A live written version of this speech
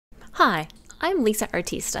Hi, I'm Lisa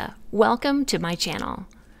Artista. Welcome to my channel.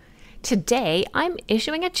 Today, I'm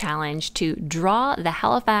issuing a challenge to draw the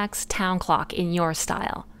Halifax town clock in your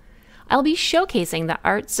style. I'll be showcasing the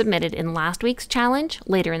art submitted in last week's challenge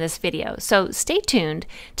later in this video, so stay tuned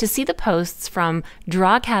to see the posts from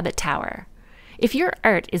Draw Cabot Tower. If your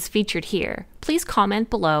art is featured here, please comment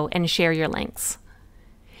below and share your links.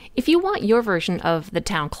 If you want your version of the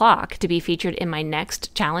town clock to be featured in my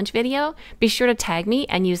next challenge video, be sure to tag me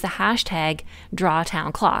and use the hashtag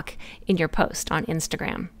 #DrawTownClock in your post on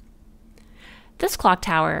Instagram. This clock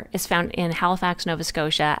tower is found in Halifax, Nova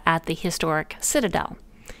Scotia at the historic Citadel.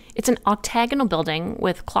 It's an octagonal building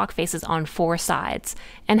with clock faces on 4 sides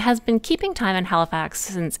and has been keeping time in Halifax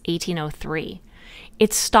since 1803.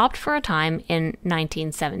 It stopped for a time in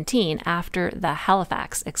 1917 after the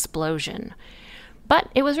Halifax explosion, but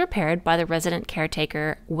it was repaired by the resident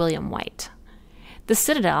caretaker William White. The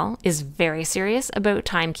Citadel is very serious about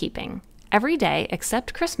timekeeping. Every day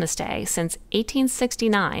except Christmas Day since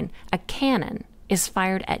 1869, a cannon is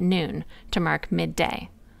fired at noon to mark midday.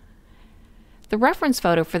 The reference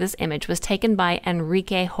photo for this image was taken by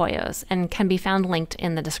Enrique Hoyos and can be found linked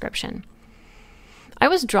in the description. I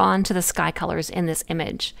was drawn to the sky colors in this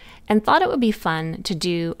image and thought it would be fun to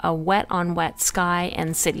do a wet-on-wet sky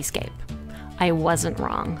and cityscape. I wasn't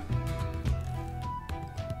wrong.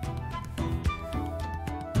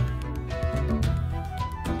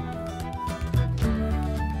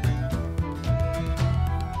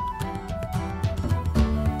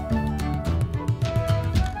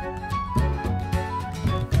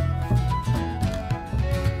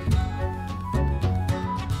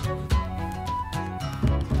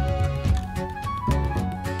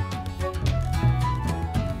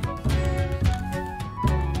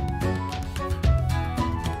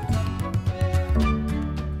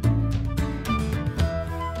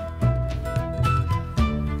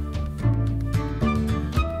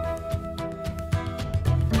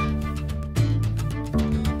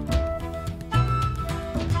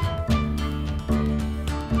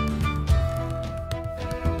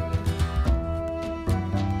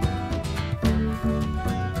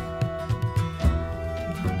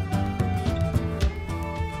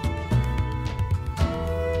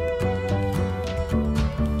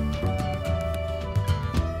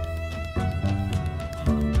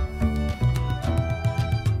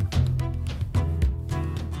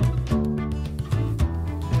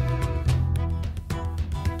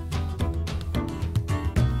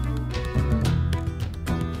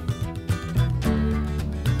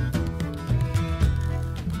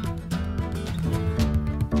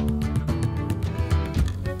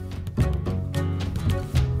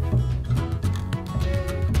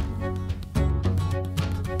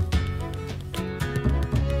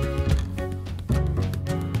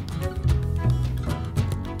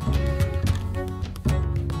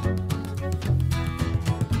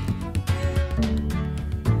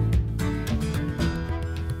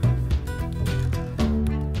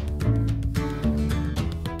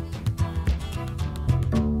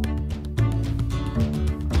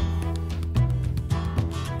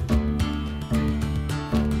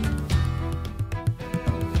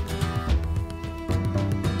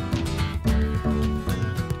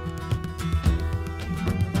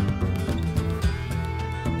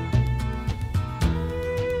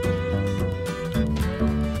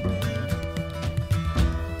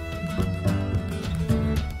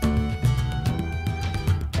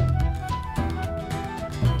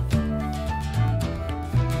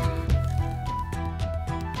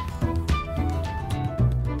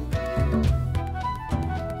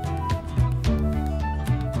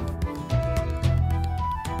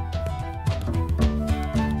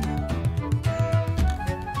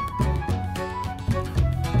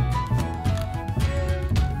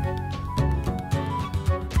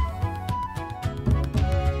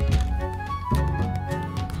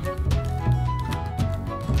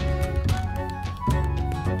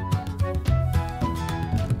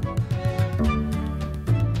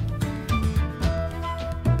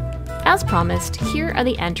 As promised, here are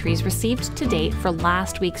the entries received to date for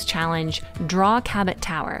last week's challenge, Draw Cabot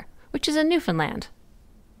Tower, which is in Newfoundland,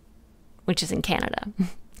 which is in Canada.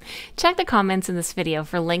 Check the comments in this video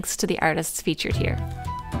for links to the artists featured here.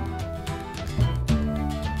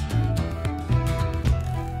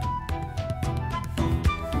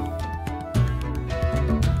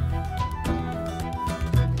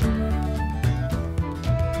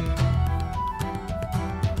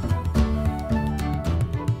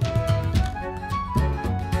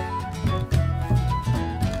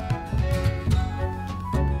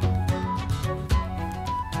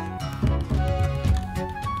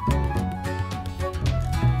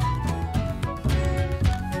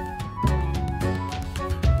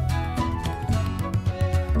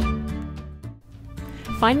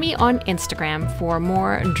 Find me on Instagram for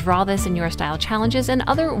more Draw This in Your Style challenges and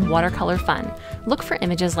other watercolor fun. Look for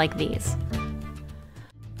images like these.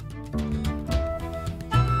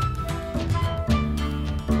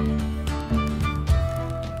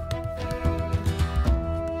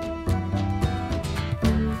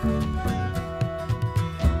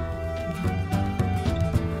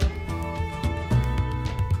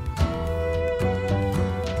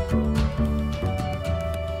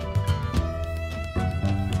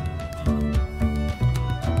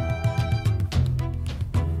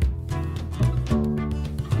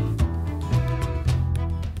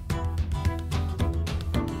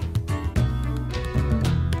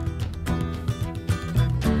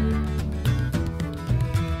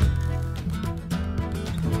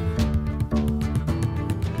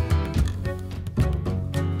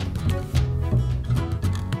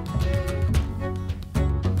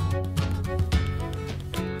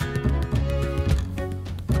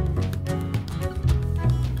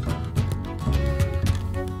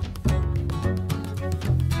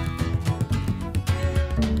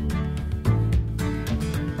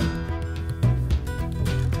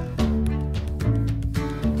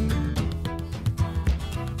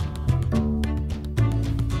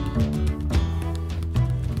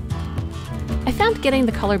 I found getting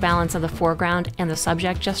the color balance of the foreground and the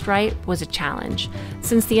subject just right was a challenge.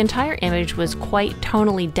 Since the entire image was quite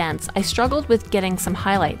tonally dense, I struggled with getting some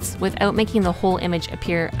highlights without making the whole image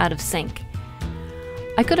appear out of sync.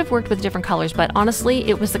 I could have worked with different colors, but honestly,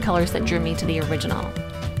 it was the colors that drew me to the original.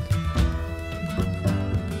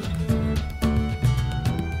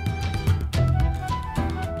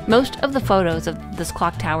 Most of the photos of this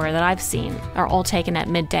clock tower that I've seen are all taken at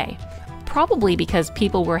midday, probably because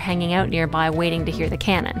people were hanging out nearby waiting to hear the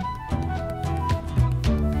cannon.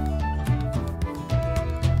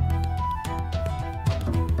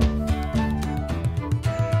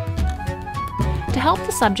 To help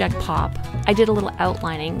the subject pop, I did a little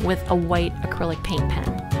outlining with a white acrylic paint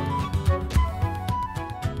pen.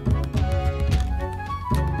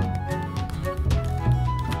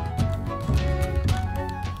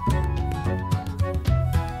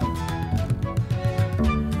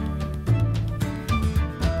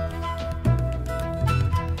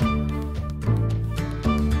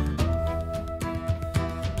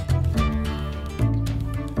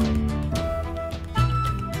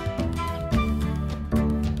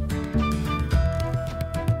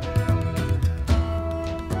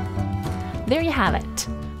 There you have it.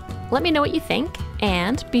 Let me know what you think,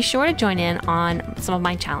 and be sure to join in on some of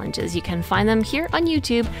my challenges. You can find them here on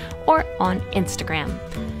YouTube or on Instagram.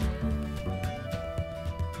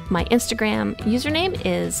 My Instagram username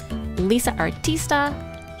is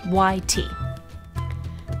LisaArtistaYT.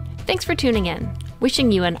 Thanks for tuning in.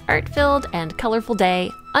 Wishing you an art-filled and colorful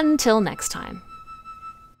day. Until next time.